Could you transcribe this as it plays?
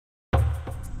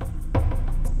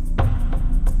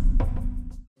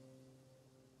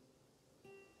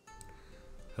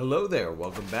Hello there,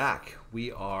 welcome back.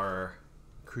 We are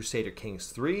Crusader Kings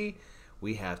 3.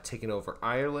 We have taken over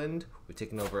Ireland. We've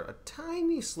taken over a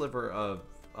tiny sliver of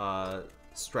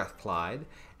Strathclyde,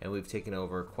 and we've taken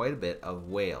over quite a bit of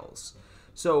Wales.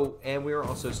 So, and we're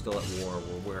also still at war.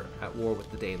 We're at war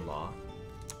with the Danelaw.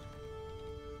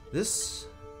 This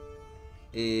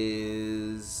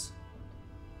is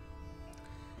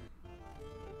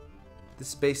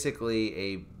basically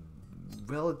a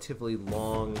relatively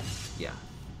long, yeah.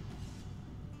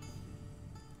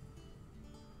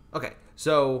 Okay,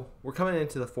 so we're coming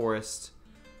into the forest.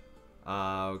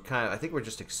 I think we're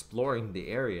just exploring the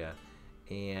area,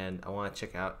 and I want to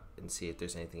check out and see if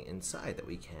there's anything inside that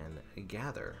we can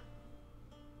gather.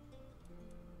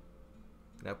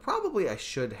 Now, probably I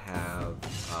should have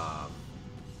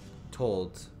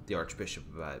told the Archbishop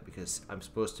about it because I'm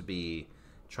supposed to be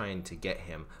trying to get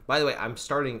him. By the way, I'm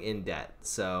starting in debt,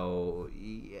 so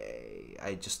yay.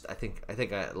 I think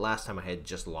last time I had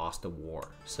just lost a war,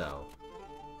 so.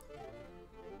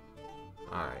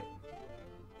 All right.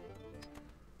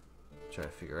 Try to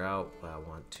figure out what I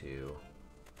want to.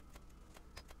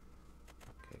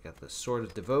 Okay, I got the Sword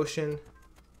of Devotion.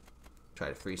 Try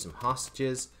to free some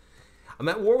hostages. I'm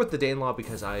at war with the Danelaw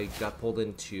because I got pulled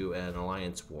into an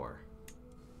alliance war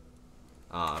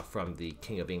from the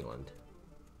King of England.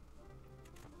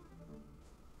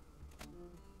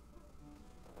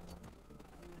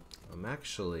 I'm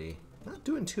actually not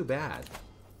doing too bad.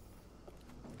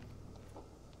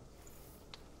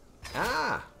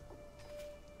 Ah!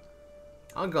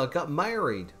 Uncle got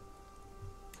married.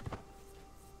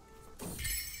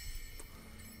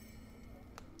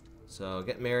 So,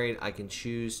 get married, I can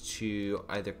choose to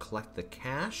either collect the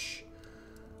cash,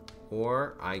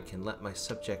 or I can let my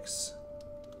subjects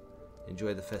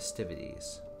enjoy the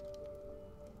festivities.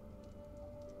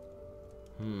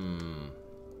 Do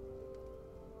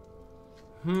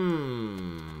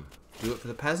it for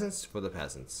the peasants? For the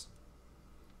peasants.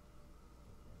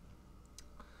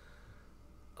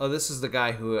 Oh, this is the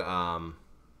guy who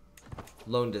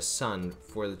loaned his son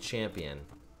for the champion.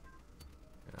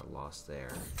 And I lost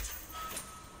there.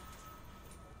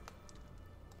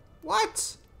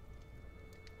 What?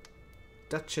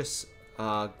 Duchess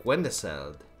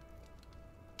Gwendeseld.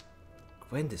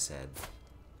 I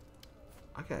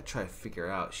gotta try to figure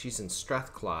out. She's in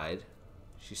Strathclyde.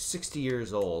 She's 60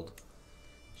 years old.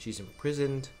 She's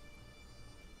imprisoned.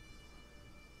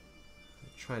 I'll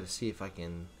try to see if I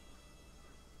can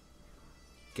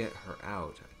get her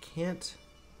out. I can't.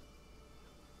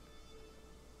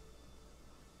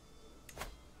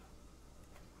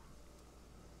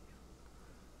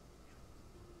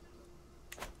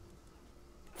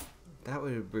 That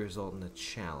would result in a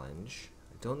challenge.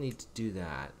 I don't need to do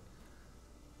that.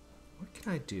 What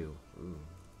can I do? Ooh.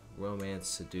 Romance,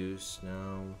 seduce,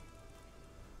 no.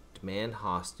 Demand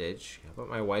hostage. How about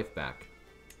my wife back?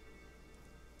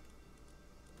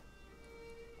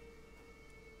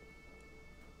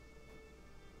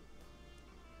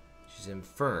 She's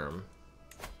infirm.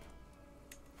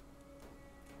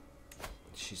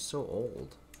 She's so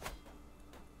old.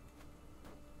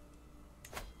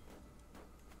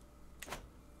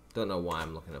 Don't know why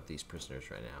I'm looking up these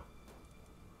prisoners right now.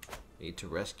 Need to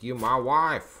rescue my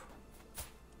wife.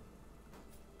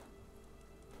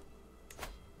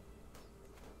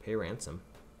 Pay ransom.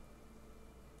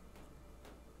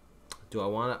 Do I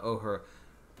want to owe her?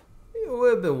 It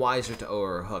would have been wiser to owe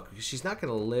her a hook because she's not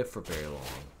going to live for very long.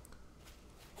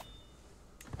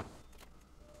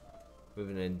 We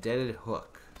have an indebted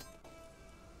hook.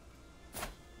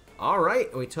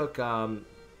 Alright, we took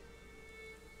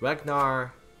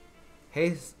Ragnar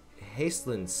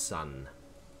Hastelin's son.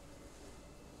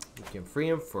 We can free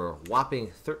him for a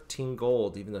whopping 13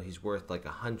 gold, even though he's worth like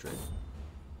 100.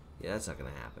 Yeah, that's not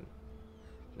gonna happen.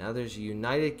 Now there's a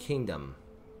United Kingdom.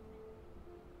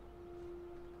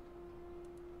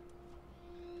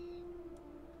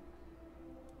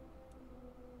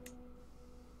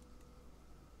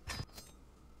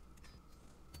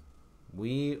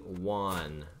 We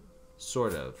won.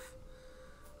 Sort of.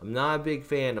 I'm not a big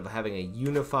fan of having a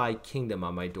unified kingdom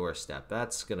on my doorstep.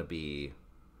 That's gonna be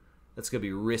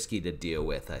risky to deal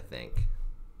with, I think.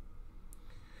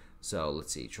 So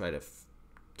let's see. Try to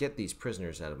get these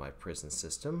prisoners out of my prison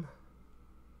system.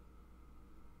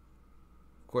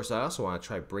 Of course, I also want to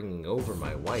try bringing over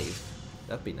my wife.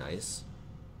 That'd be nice.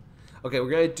 Okay, we're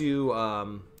gonna do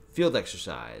field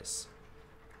exercise.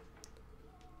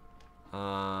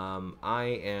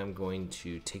 I am going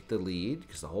to take the lead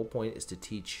because the whole point is to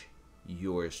teach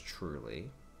yours truly.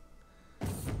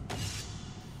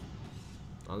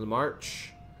 On the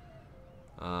march.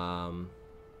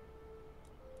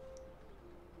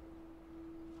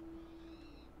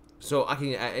 So I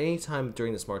can, at any time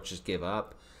during this march, just give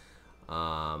up.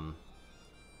 I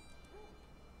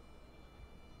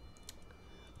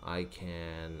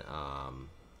can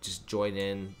just join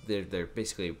in. They're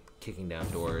basically kicking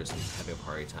down doors and having a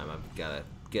party time. I've got to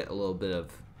get a little bit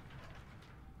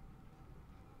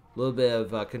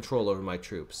of control over my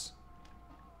troops.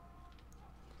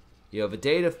 You have a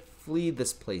day to flee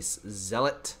this place,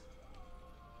 zealot.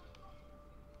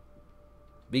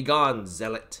 Be gone,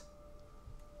 zealot.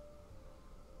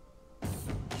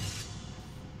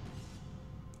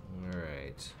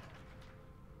 Alright.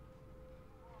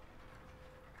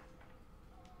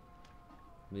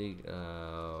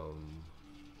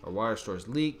 Our water store's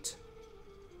leaked.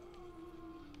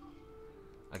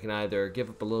 I can either give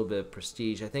up a little bit of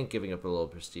prestige. I think giving up a little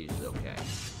prestige is okay.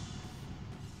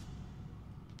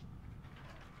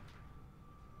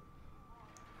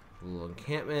 A little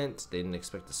encampment. They didn't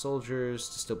expect the soldiers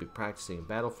to still be practicing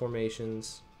battle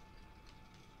formations.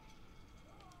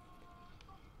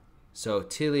 So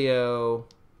Tilio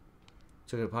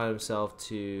took it upon himself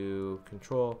to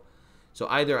control. So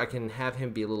either I can have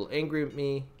him be a little angry at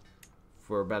me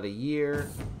for about a year,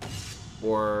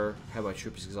 or have my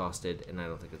troops exhausted, and I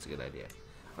don't think it's a good idea.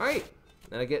 Alright,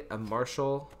 then I get a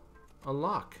martial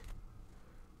unlock.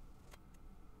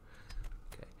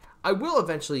 Okay. I will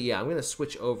eventually, yeah, I'm going to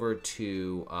switch over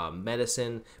to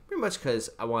medicine, pretty much because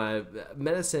I want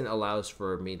medicine allows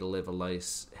for me to live a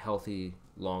nice, healthy,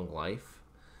 long life.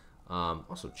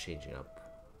 Also changing up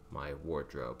my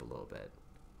wardrobe a little bit.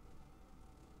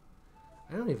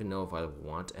 I don't even know if I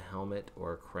want a helmet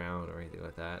or a crown or anything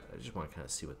like that. I just want to kind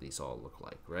of see what these all look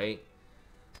like, right?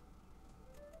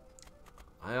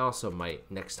 I also might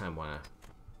next time want to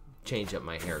change up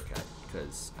my haircut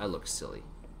because I look silly.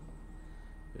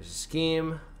 There's a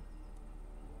scheme.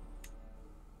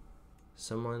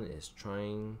 Someone is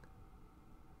trying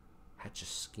to hatch a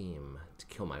scheme to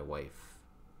kill my wife.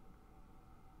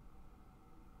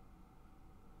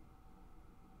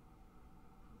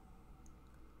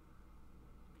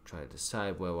 Try to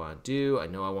decide what I want to do. I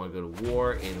know I want to go to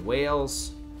war in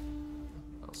Wales.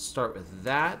 I'll start with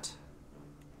that.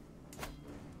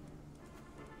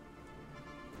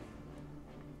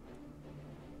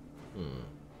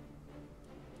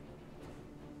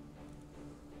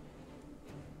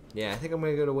 Yeah, I think I'm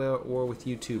going to go to war with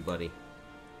you too, buddy.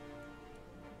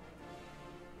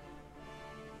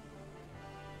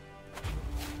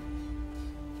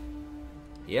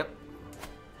 Yep.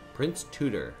 Prince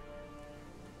Tudor.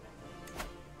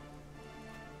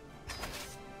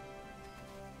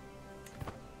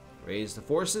 Raise the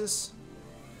forces.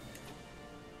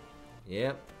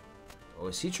 Yep. Oh,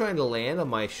 is he trying to land on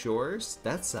my shores?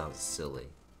 That sounds silly.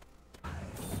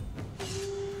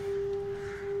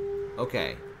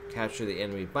 Okay. Capture the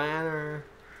enemy banner.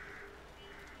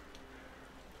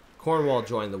 Cornwall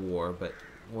joined the war, but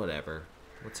whatever.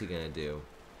 What's he gonna do?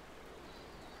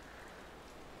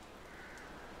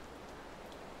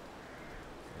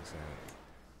 What's that?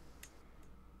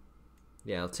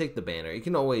 Yeah, I'll take the banner. You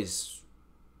can always...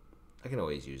 I can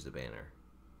always use the banner.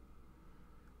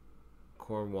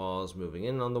 Cornwall's moving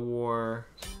in on the war.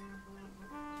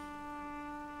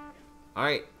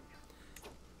 Alright.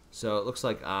 So it looks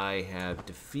like I have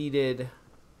defeated...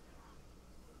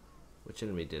 Which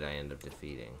enemy did I end up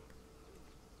defeating?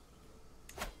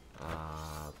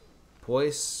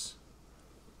 Poise.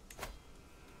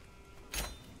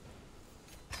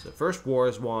 So first war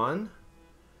is won.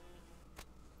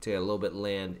 Take a little bit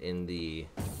land in the...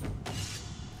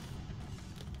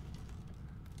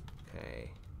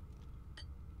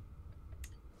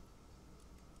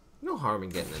 No harm in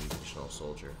getting an additional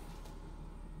soldier.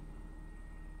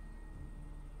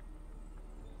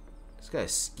 This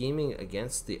guy's scheming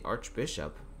against the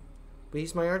Archbishop. But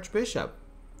he's my Archbishop.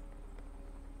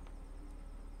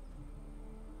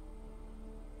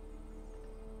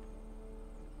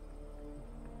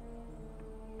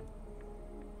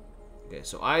 Okay,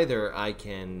 so either I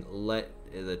can let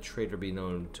the traitor be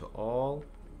known to all,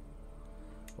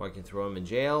 or I can throw him in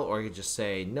jail, or I could just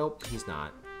say, nope, he's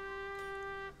not.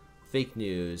 Fake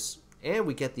news, and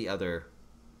we get the other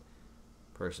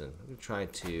person. I'm going to try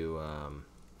to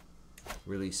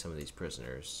release some of these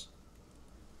prisoners.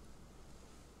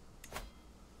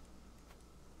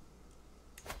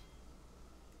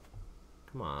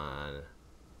 Come on.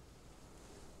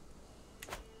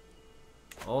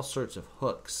 All sorts of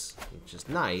hooks, which is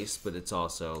nice, but it's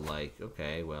also like,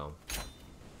 okay, well.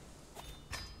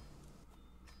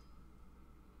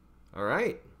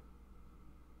 Alright.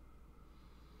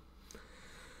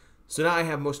 So now I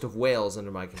have most of Wales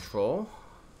under my control.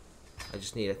 I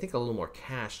just need, I think, a little more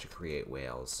cash to create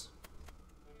Wales.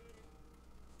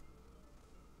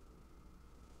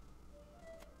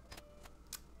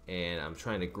 and I'm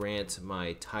trying to grant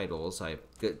my titles. I've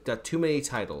got too many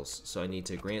titles, so I need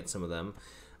to grant some of them.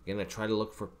 I'm going to try to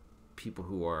look for people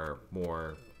who are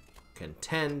more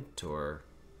content or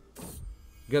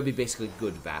going to be basically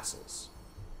good vassals.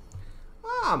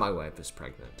 Ah, my wife is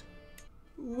pregnant.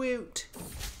 Woot.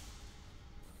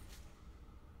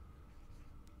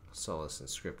 Saw this in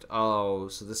script. Oh,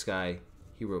 so this guy,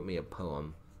 he wrote me a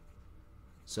poem.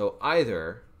 So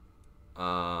either,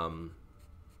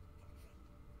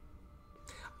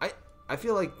 I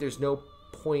feel like there's no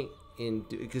point in,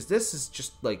 because this is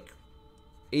just like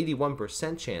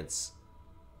 81% chance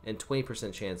and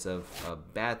 20% chance of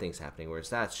bad things happening, whereas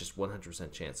that's just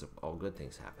 100% chance of all good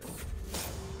things happening.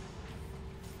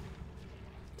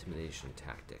 Intimidation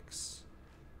tactics.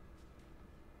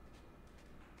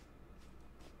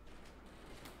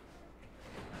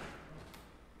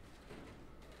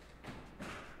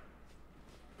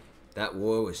 That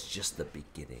war was just the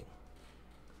beginning.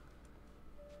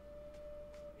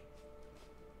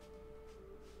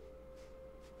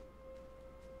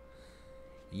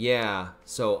 Yeah,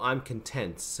 so I'm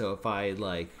content. So if I,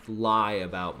 like, lie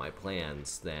about my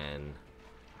plans, then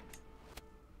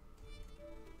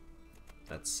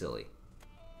that's silly.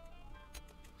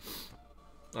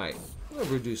 Alright, I'm going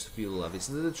to reduce the feudal levy.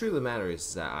 So the truth of the matter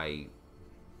is that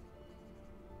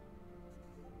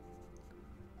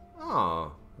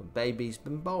Oh, a baby's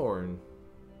been born.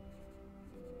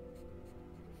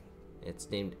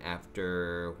 It's named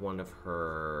after one of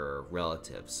her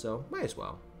relatives, so might as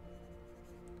well.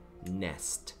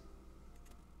 Nest.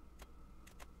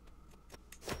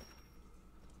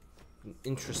 An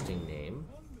interesting name.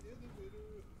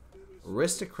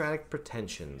 Aristocratic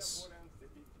pretensions.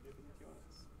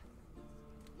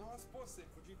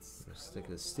 Stick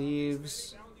of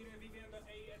thieves.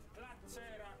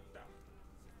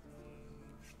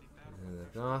 And the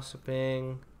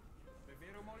gossiping.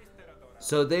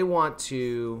 So they want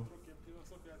to...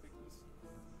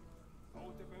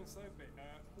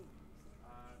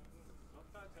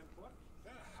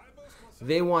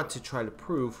 They want to try to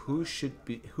prove who should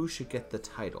get the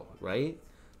title, right?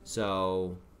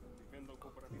 So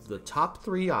the top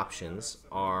three options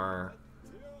are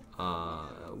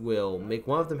will make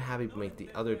one of them happy but make the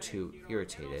other two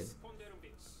irritated.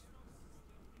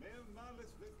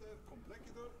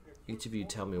 Each of you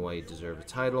tell me why you deserve a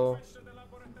title.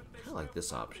 I kind of like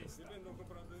this option.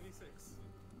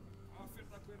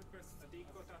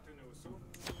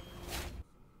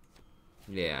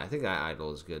 Yeah, I think that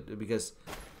idol is good because,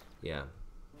 yeah.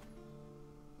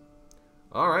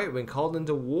 Alright, been called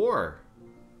into war.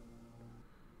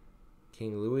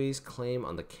 King Louis' claim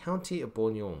on the county of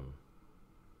Bouillon.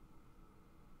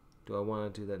 Do I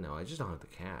want to do that? No, I just don't have the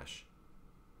cash.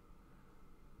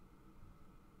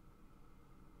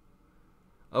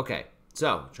 Okay,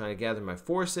 so trying to gather my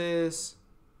forces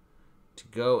to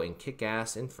go and kick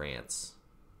ass in France.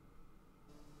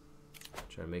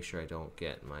 Trying to make sure I don't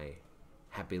get my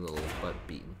happy little butt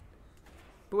beaten.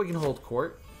 But we can hold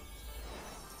court.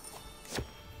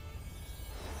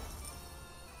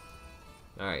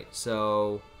 Alright,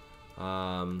 so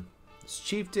this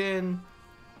chieftain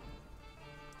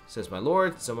says, "My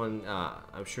lord, someone,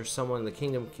 I'm sure someone in the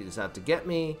kingdom is out to get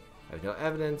me. I have no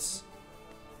evidence."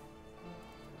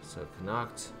 So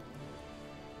Connacht,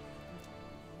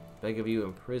 beg of you,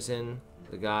 imprison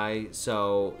the guy.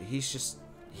 So he's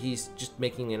just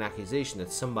making an accusation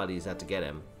that somebody is out to get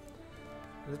him.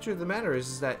 And the truth of the matter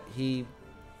is that he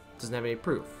doesn't have any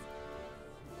proof.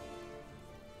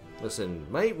 Listen,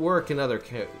 might work in other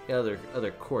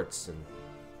courts and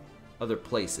other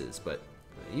places, but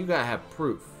you gotta have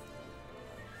proof.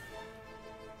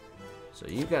 So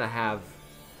you gotta have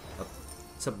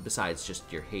something besides just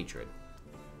your hatred.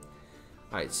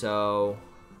 Alright, so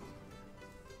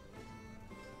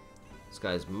this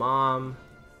guy's mom.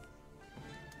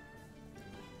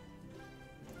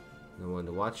 No one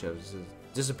to watch of. This is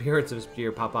disappearance of his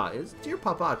dear papa. His dear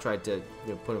papa tried to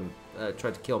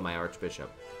tried to kill my archbishop.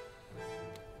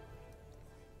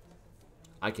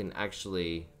 I can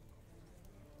actually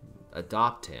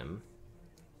adopt him.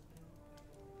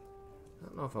 I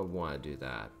don't know if I want to do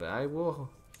that, but I will.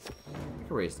 I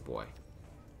can raise the boy.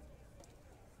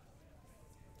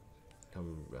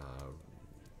 Come,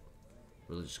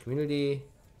 religious community.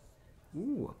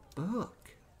 Ooh, a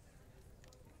book.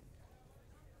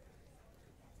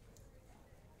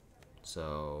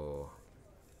 So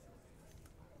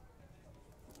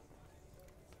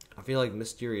I feel like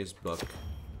mysterious book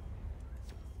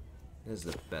is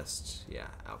the best, yeah,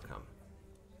 outcome.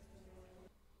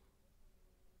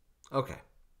 Okay,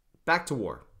 back to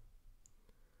war.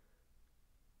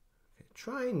 Okay,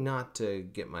 try not to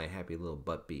get my happy little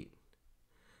butt beat.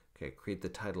 Okay, create the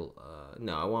title.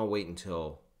 No, I want to wait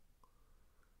until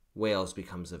Wales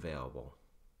becomes available.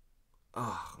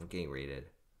 Oh, I'm getting raided.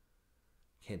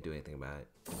 Can't do anything about it.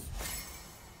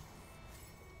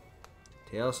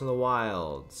 Tales from the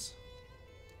Wilds.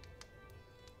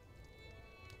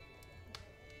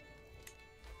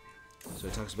 So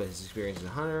he talks about his experience as a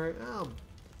hunter. Oh,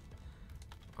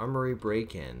 armory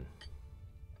break-in.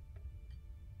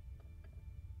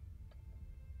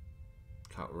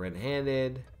 Caught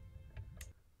red-handed.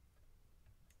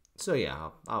 So yeah,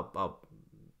 I'll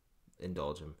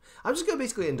indulge him. I'm just gonna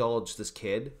basically indulge this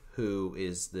kid who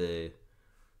is the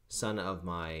son of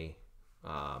my,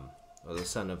 or the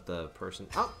son of the person.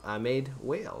 Oh, I made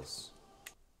Wales.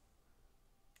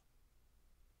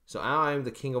 So now I'm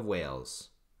the King of Wales.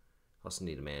 I also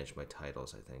need to manage my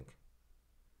titles, I think.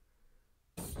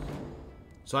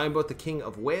 So I am both the King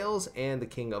of Wales and the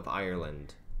King of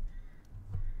Ireland.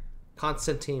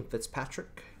 Constantine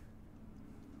Fitzpatrick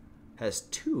has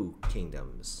 2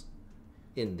 kingdoms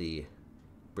in the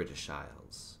British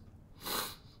Isles.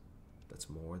 That's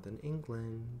more than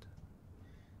England.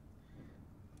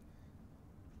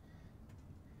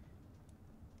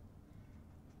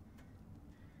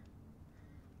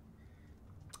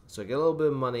 So I get a little bit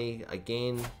of money, I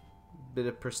gain a bit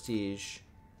of prestige,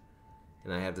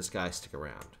 and I have this guy stick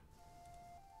around.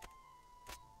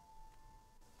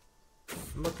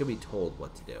 I'm not going to be told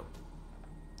what to do.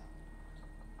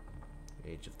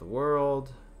 Age of the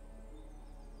World.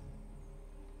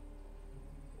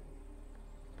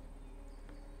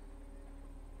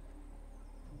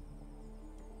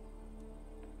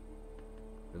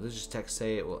 Religious texts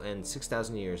say it will end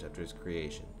 6,000 years after its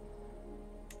creation.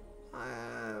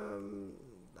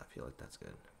 I feel like that's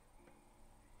good.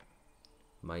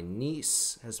 My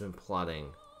niece has been plotting.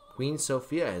 Queen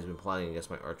Sophia has been plotting against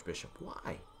my archbishop.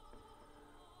 Why?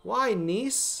 Why,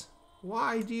 niece?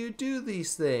 Why do you do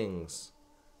these things?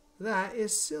 That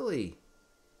is silly.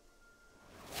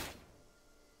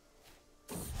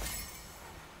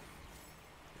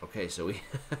 Okay, so we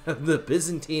have the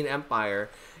Byzantine Empire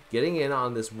getting in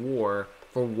on this war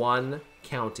for 1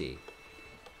 county.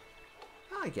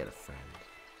 I get a friend.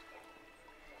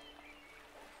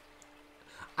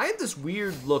 I have this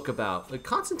weird look about... Like,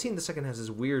 Constantine II has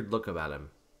this weird look about him.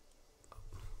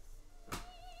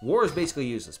 War is basically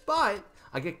useless, but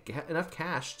I get enough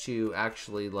cash to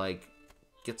actually, like,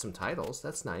 get some titles.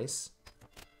 That's nice.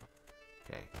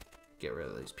 Okay, get rid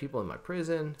of these people in my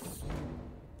prison.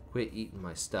 Quit eating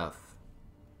my stuff.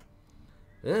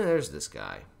 And then there's this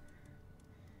guy.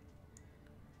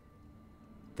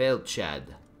 Failed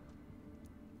Chad.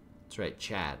 That's right,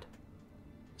 Chad.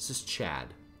 This is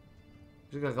Chad.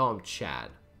 I'm just gonna call him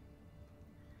Chad.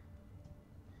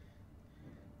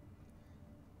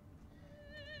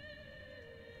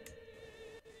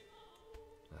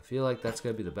 I feel like that's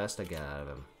gonna be the best I get out of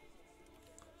him.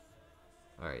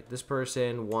 Alright, this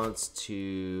person wants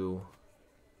to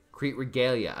create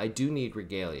regalia. I do need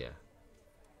regalia.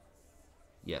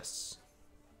 Yes.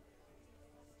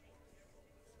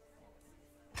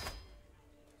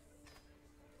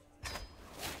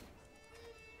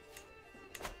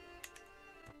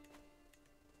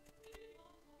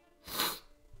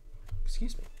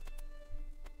 Excuse me.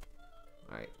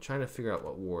 Alright, trying to figure out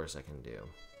what wars I can do.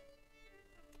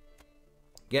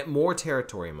 Get more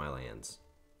territory in my lands.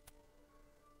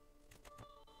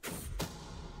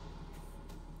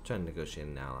 Trying to negotiate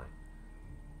an ally.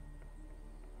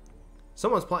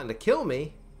 Someone's plotting to kill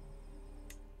me.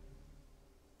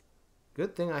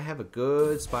 Good thing I have a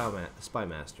good spy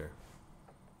master.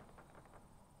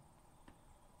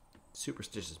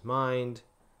 Superstitious mind.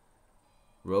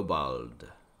 Robald.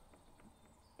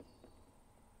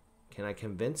 Can I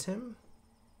convince him?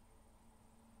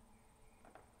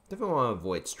 Definitely want to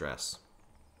avoid stress.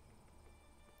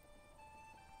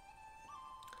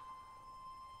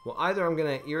 Well, either I'm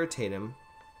going to irritate him,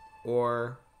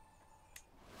 or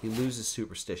he loses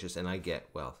superstitious and I get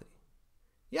wealthy.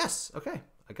 Yes, okay.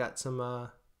 I got some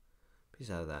piece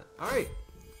out of that. Alright.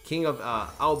 King of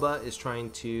Alba is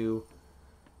trying to...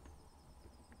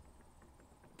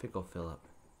 Fickle Philip.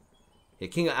 Yeah,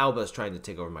 King of Alba is trying to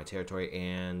take over my territory,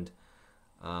 and...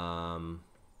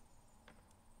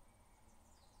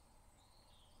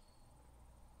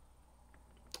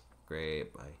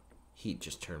 Great. My heat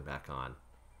just turned back on.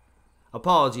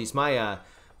 Apologies, my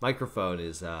microphone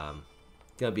is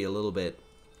gonna be a little bit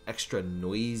extra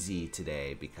noisy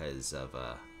today because of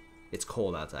it's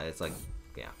cold outside. It's like,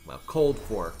 yeah, well, cold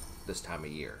for this time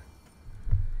of year.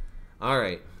 All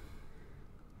right.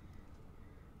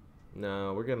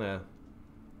 No, we're gonna.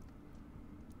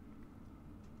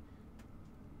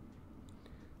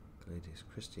 Gladius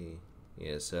Christie.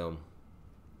 Yeah, so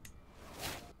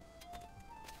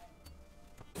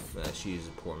she uses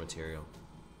poor material.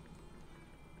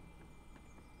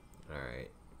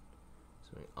 Alright.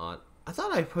 Something odd. I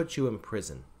thought I put you in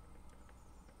prison.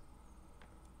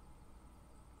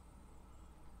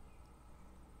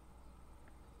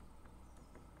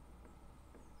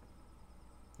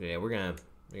 Yeah, we're gonna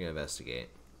investigate.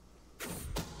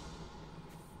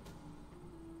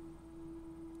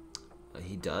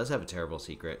 He does have a terrible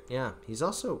secret. Yeah, he's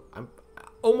also, I'm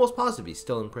almost positive he's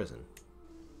still in prison.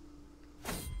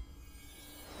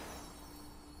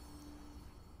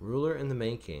 Ruler in the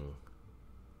making.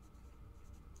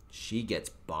 She gets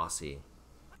bossy.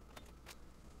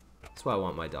 That's what I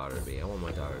want my daughter to be. I want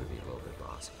my daughter to be a little bit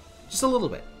bossy. Just a little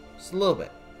bit. Just a little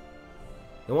bit.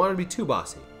 I don't want her to be too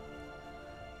bossy.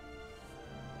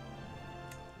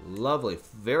 Lovely.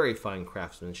 Very fine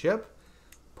craftsmanship.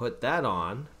 Put that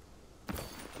on.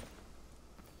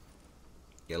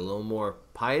 Get a little more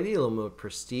piety, a little more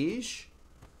prestige.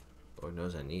 Lord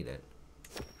knows I need it.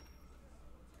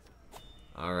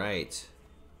 Alright.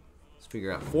 Let's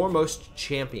figure out foremost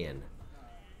champion.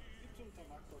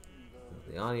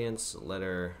 The audience,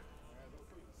 letter.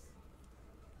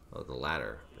 Oh, the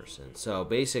latter person. So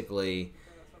basically,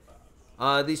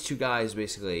 these two guys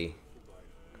basically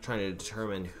are trying to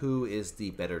determine who is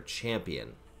the better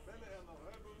champion.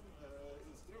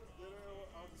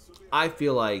 I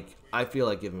feel like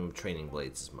giving him training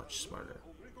blades is much smarter.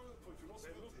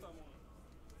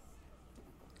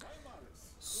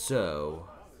 So,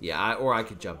 yeah, or I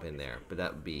could jump in there, but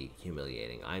that would be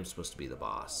humiliating. I'm supposed to be the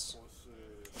boss.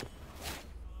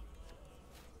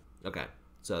 Okay,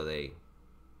 so they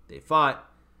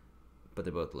fought, but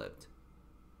they both lived.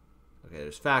 Okay,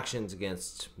 there's factions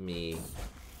against me.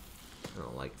 I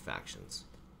don't like factions.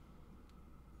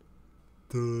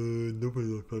 Nobody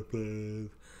likes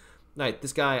factions. Alright,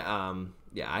 this guy,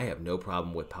 yeah, I have no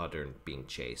problem with Pattern being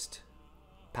chased.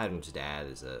 Pattern's dad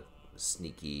is a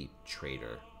sneaky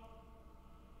traitor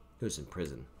who's in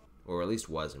prison, or at least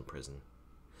was in prison.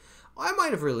 I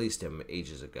might have released him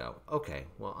ages ago. Okay,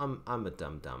 well, I'm a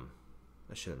dum-dum.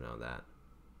 I should have known that.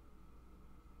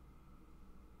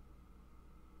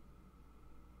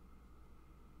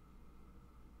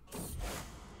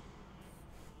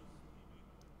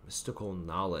 Mystical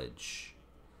knowledge.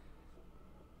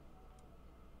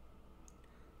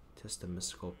 Test the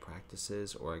mystical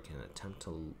practices, or I can attempt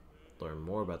to learn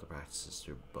more about the practices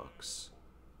through books.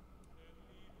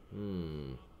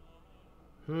 I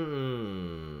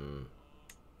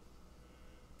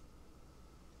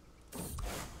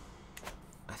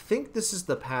think this is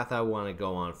the path I want to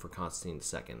go on for Constantine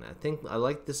II. I think I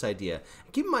like this idea.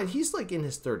 Keep in mind, he's like in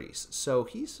his 30s, so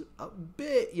he's a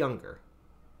bit younger.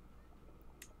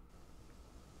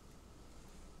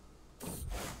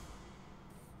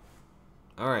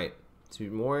 Alright, to be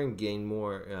more and gain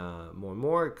more,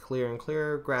 more, clear and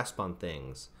clearer, grasp on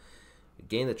things.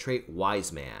 Gain the trait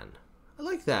Wise Man. I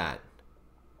like that.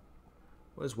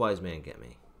 What does Wise Man get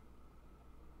me?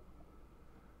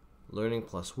 Learning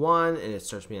 +1, and it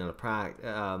starts me on a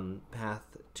path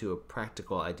to a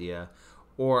practical idea,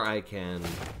 or I can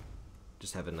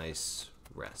just have a nice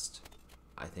rest.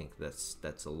 I think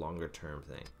that's a longer term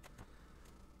thing.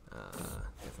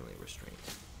 Definitely restraint.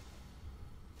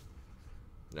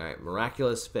 Alright,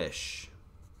 miraculous fish.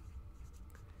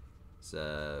 It's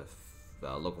a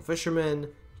local fisherman.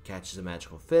 He catches a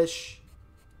magical fish.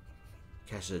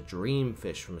 Catches a dream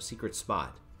fish from a secret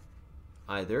spot.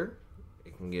 Either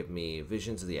it can give me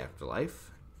visions of the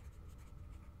afterlife.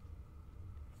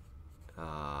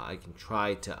 I can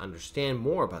try to understand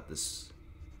more about this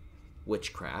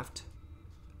witchcraft.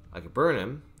 I could burn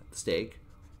him at the stake,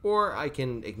 or I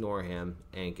can ignore him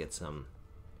and get some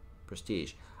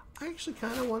prestige. I actually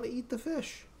kind of want to eat the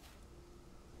fish.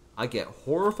 I get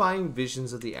horrifying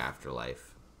visions of the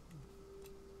afterlife.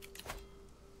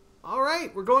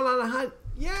 Alright, we're going on a hunt.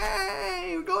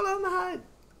 Yay! We're going on the hunt.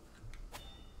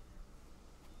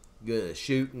 Gonna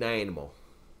shoot an animal.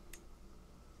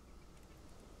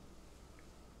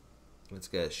 Let's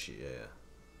go shoot. Yeah.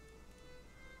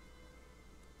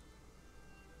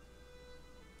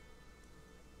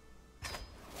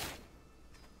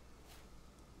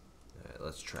 Alright,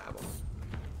 let's travel.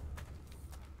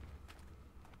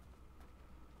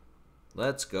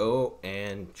 Let's go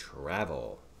and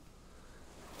travel.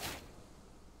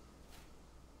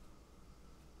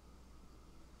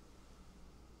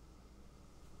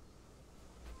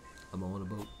 I'm on a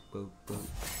boat. I'm on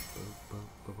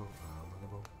a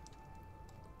boat.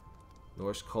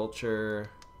 Norse culture.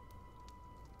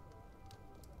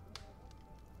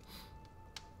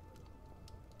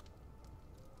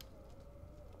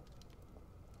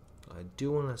 I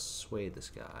do want to sway this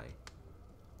guy.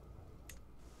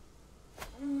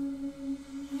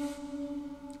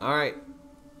 Alright.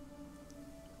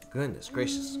 Goodness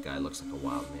gracious, this guy looks like a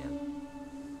wild man.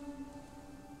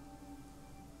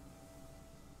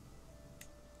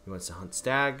 He wants to hunt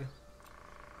stag.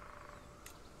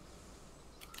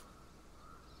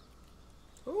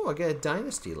 Oh, I get a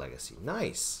dynasty legacy.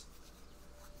 Nice.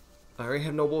 I already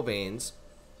have noble veins.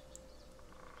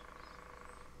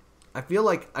 I feel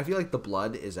like the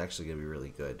blood is actually gonna be really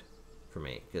good for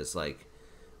me because like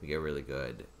we get really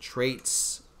good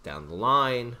traits down the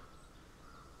line.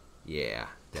 Yeah,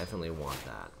 definitely want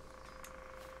that.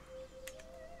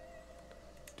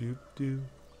 Doop doop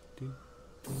doop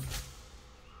doop.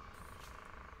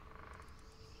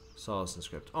 Solace and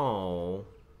script. Oh,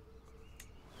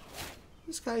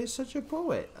 this guy is such a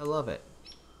poet. I love it.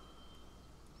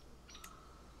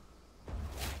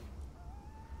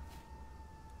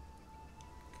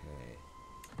 Okay.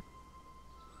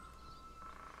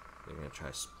 They're gonna try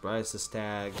to surprise the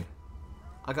stag.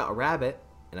 I got a rabbit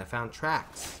and I found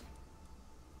tracks.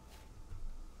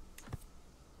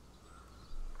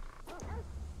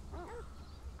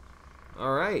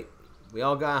 Alright. We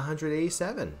all got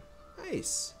 187.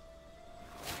 Nice.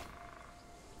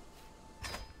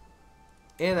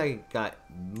 And I got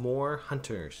more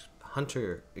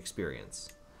hunter experience.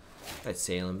 Alright,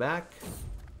 sailing back.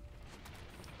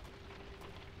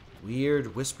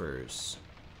 Weird whispers.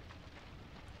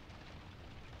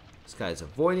 This guy's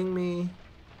avoiding me.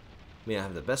 I mean, I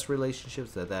have the best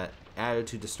relationships, that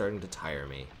attitude is starting to tire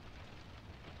me.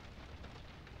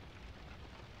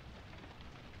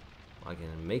 I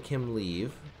can make him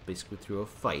leave, basically through a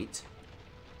fight.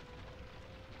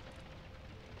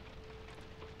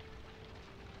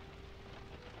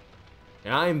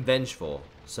 And I'm vengeful,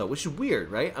 so which is weird,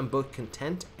 right? I'm both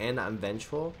content and I'm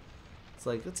vengeful. It's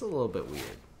like, it's a little bit weird.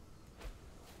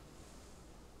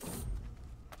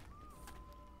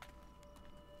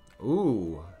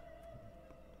 Ooh.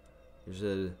 There's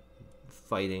a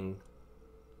fighting.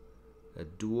 A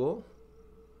duel.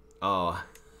 Oh,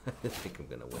 I think I'm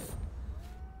gonna win.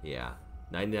 Yeah,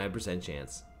 99%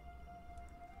 chance.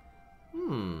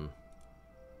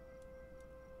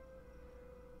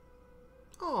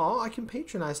 Oh, I can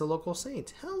patronize a local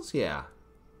saint. Hells yeah.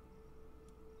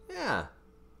 Yeah.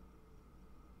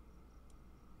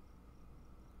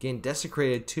 Gain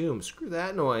desecrated tomb. Screw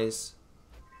that noise.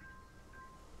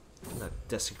 I'm not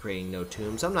desecrating no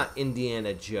tombs. I'm not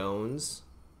Indiana Jones.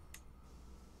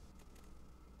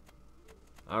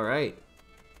 Alright.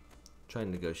 Trying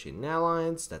to negotiate an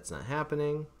alliance. That's not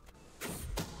happening.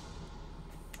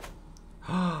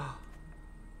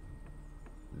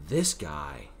 This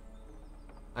guy.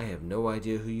 I have no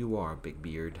idea who you are, Big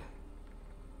Beard.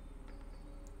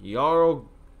 Jarl...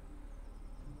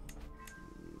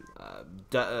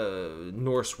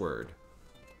 Norse word.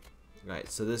 Right,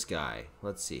 so this guy.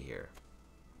 Let's see here.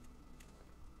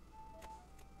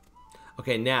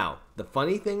 Okay, now, the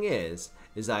funny thing is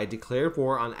I declared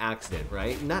war on accident,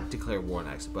 right? Not declared war on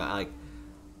accident, but like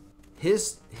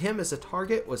him as a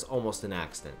target was almost an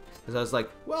accident. Because I was like,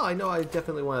 well, I know I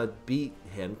definitely want to beat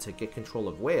him to get control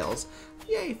of Wales.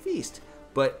 Yay, feast.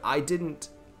 But I didn't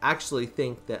actually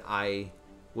think that I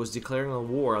was declaring a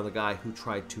war on the guy who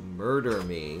tried to murder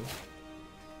me.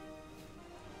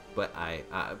 But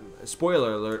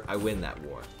spoiler alert, I win that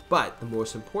war. But the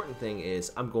most important thing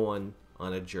is I'm going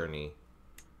on a journey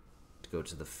to go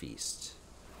to the feast.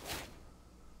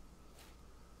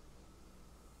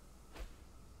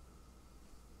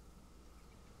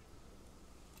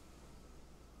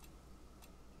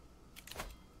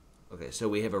 Okay, so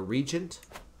we have a regent.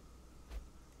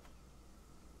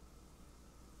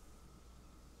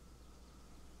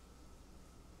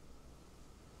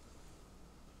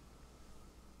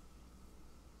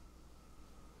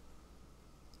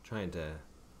 Trying to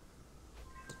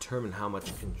determine how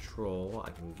much control I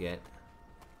can get.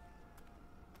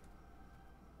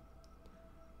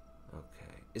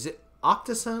 Okay. Is it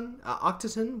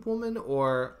Octason woman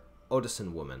or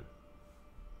Odison woman?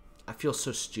 I feel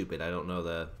so stupid. I don't know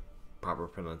the proper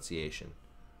pronunciation.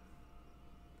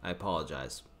 I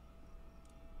apologize.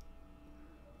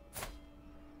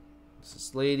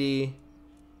 This lady.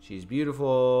 She's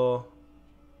beautiful.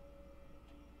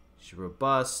 She's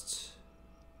robust.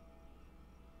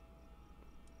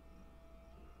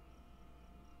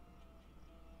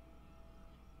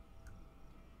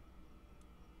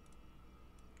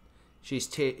 She's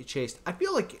chaste. I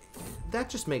feel like that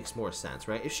just makes more sense,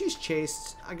 right? If she's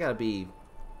chaste, I gotta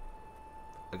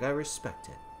respect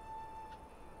it.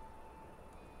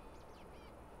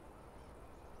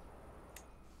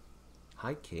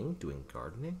 High King doing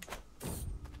gardening?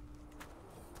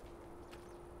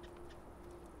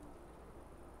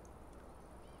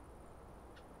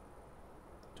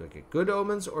 Do I get good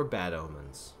omens or bad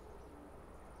omens?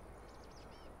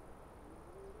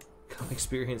 Come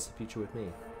experience the future with me.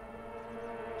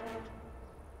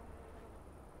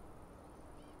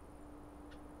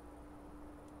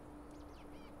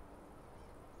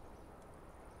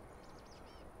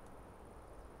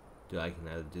 I can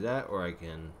either do that or I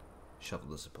can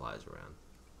shuffle the supplies around.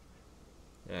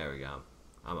 There we go.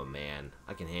 I'm a man.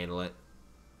 I can handle it.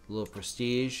 A little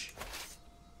prestige.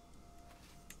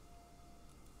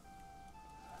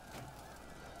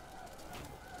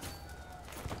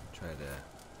 Try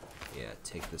to, yeah,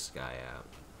 take this guy out.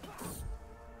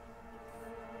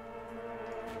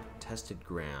 Tested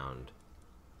ground.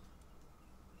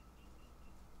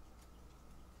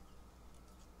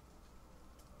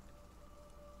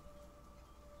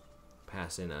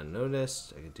 Pass in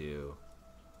unnoticed. I could do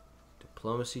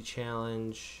diplomacy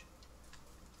challenge.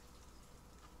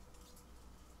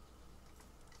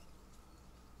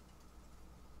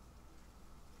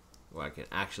 Or I can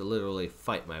actually literally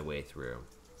fight my way through.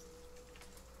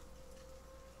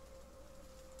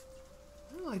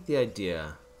 I like the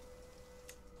idea.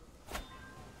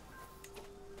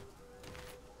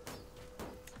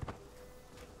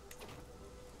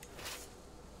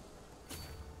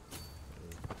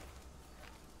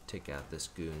 Take out this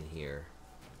goon here.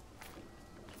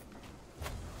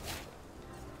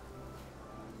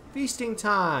 Feasting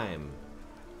time!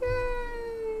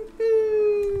 Yay!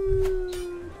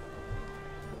 Food!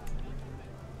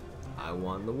 I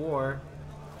won the war.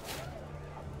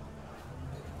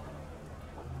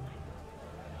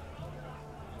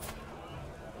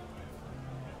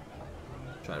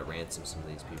 Try to ransom some of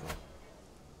these people.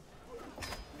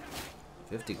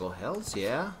 50 gold hells,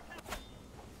 yeah.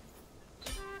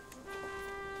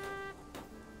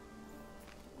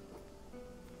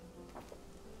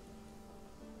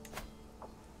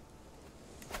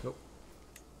 Nope.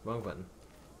 Wrong button.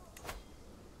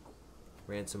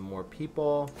 Ransom more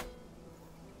people.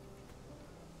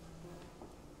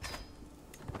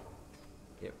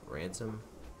 Yep, ransom.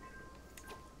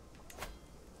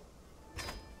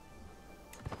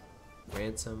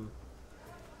 Ransom.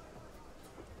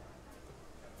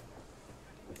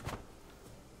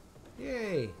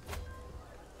 Yay!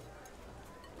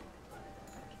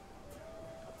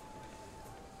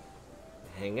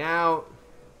 Hang out.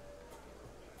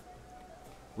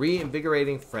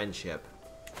 Reinvigorating friendship.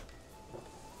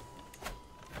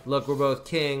 Look, we're both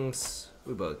kings.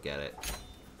 We both get it.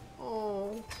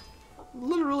 Oh,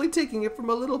 literally taking it from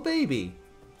a little baby.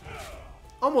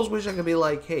 Almost wish I could be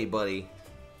like, hey, buddy.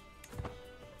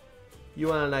 You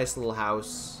want a nice little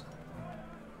house?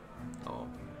 Oh.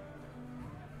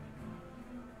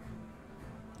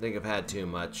 I think I've had too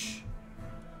much.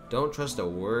 Don't trust a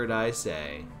word I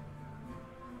say.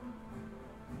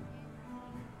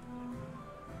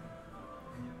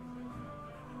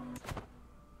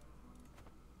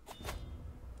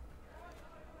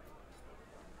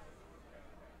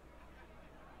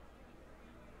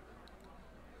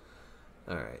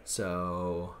 Alright,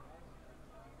 so...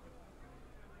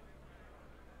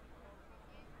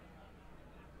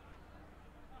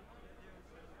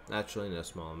 Naturally, no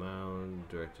small amount.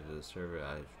 Directed to the server.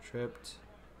 I've tripped.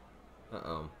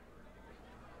 Uh-oh.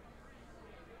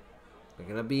 I'm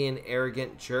gonna be an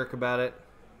arrogant jerk about it.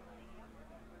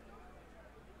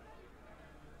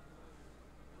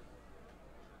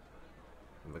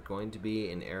 I'm going to be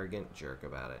an arrogant jerk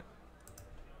about it.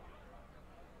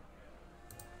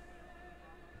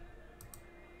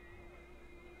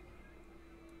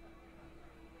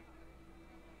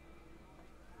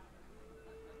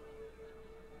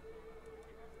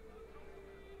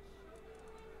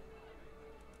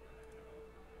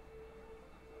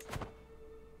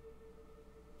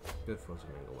 Good folks to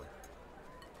mingle with.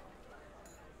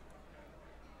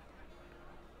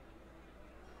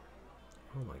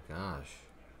 Oh my gosh.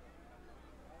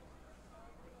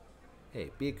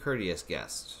 Hey, be a courteous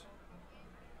guest.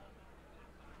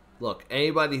 Look,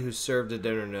 anybody who's served a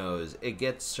dinner knows it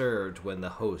gets served when the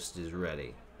host is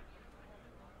ready.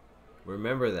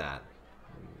 Remember that.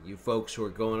 You folks who are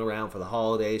going around for the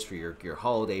holidays, for your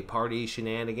holiday party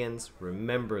shenanigans,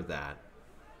 remember that.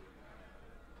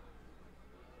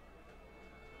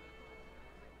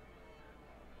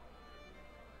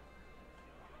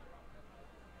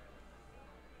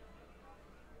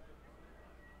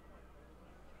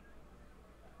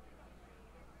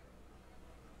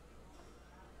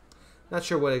 Not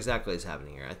sure what exactly is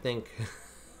happening here. I think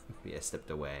maybe I stepped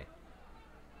away.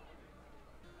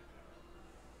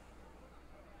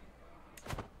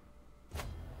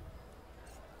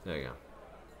 There you go.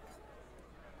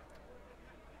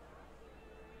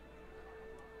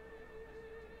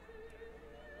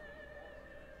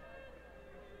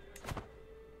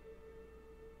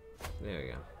 There we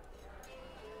go.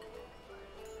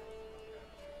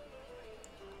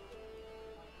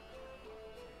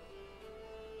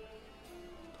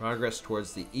 Progress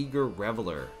towards the eager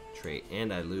reveler trait,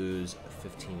 and I lose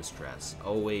 15 stress.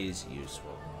 Always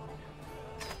useful.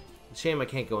 Shame I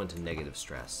can't go into negative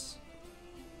stress.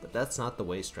 But that's not the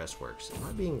way stress works. Am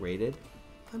I being rated?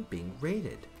 I'm being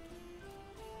rated.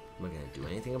 Am I going to do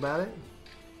anything about it?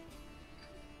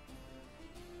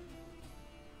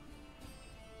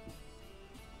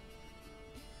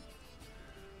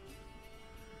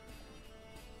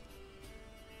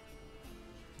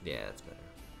 Yeah, that's better.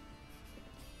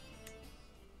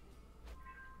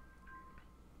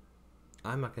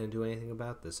 I'm not going to do anything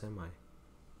about this, am I?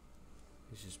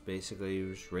 It's just basically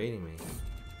just rating me.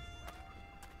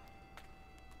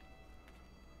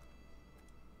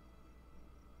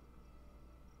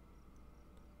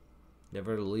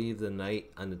 Never leave the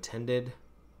night unattended.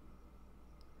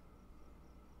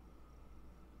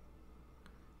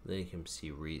 Then you can see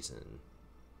reason.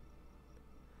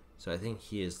 So I think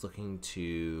he is looking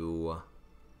to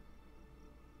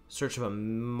search of a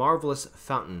marvelous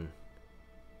fountain,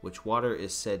 which water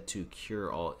is said to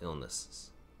cure all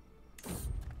illnesses.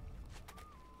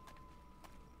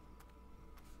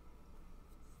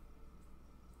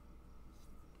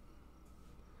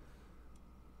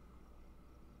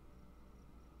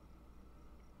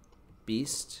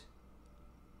 Beast.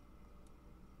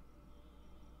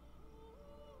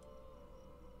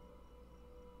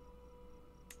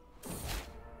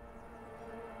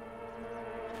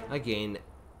 I gain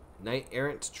Knight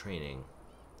Errant training.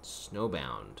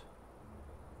 Snowbound.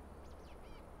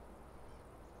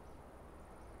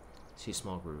 See a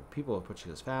small group of people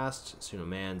approaching us fast. Soon a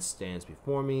man stands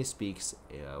before me, speaks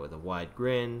with a wide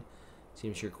grin.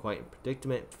 Seems you're quite in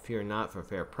predicament. Fear not, for a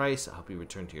fair price I'll help you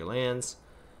return to your lands.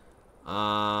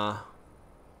 I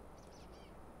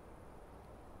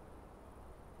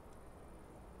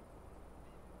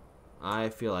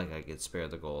feel like I could spare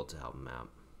the gold to help him out.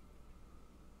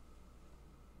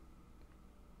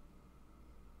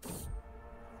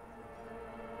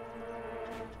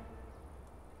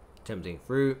 Tempting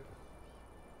fruit.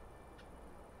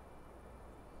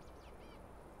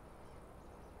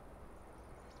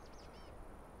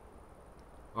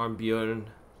 Armbjorn.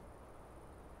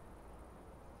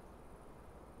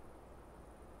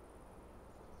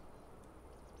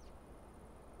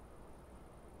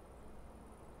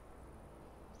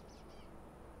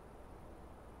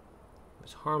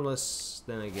 It's harmless,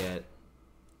 then I get...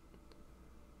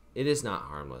 It is not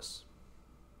harmless.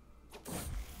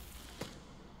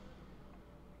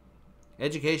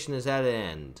 Education is at an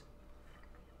end.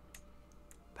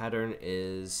 Pattern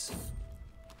is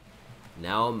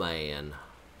now a man.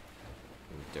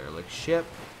 Derelict ship.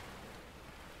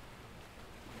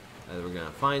 Either we're gonna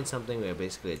find something. We have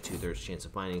basically a 2/3 chance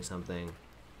of finding something,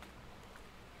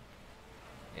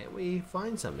 and we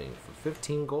find something for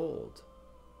 15 gold.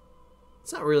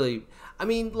 It's not really. I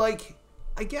mean, like,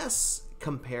 I guess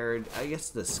compared, I guess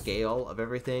the scale of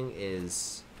everything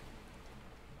is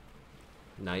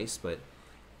nice, but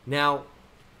now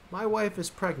my wife is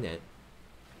pregnant,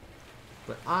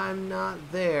 but I'm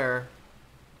not there.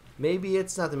 Maybe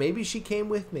it's not. Maybe she came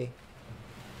with me.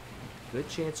 Good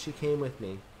chance she came with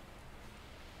me.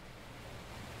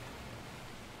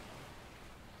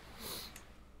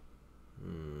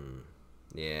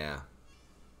 Yeah.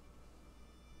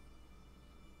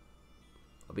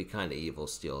 I'll be kind of evil,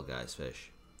 steal a guy's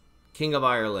fish. King of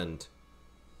Ireland.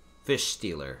 Fish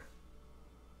stealer.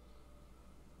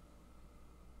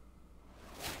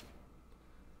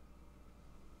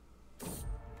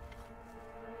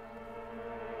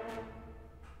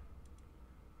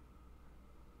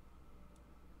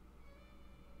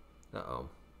 Uh-oh.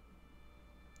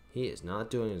 He is not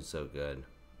doing so good.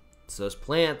 It's those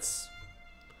plants.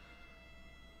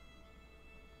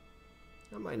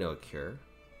 I might know a cure.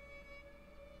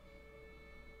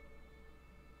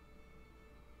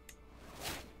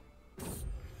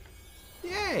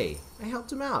 Yay! I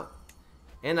helped him out.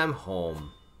 And I'm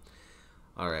home.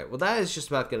 Alright, well that is just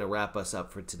about going to wrap us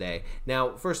up for today.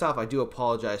 Now, first off, I do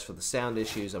apologize for the sound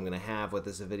issues I'm going to have with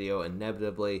this video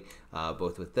inevitably,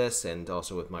 both with this and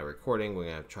also with my recording. We're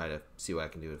going to try to see what I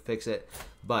can do to fix it.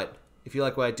 But if you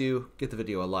like what I do, give the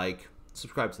video a like,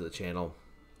 subscribe to the channel.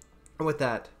 And with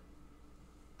that,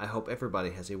 I hope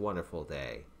everybody has a wonderful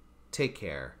day. Take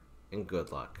care, and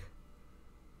good luck.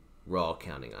 We're all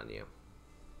counting on you.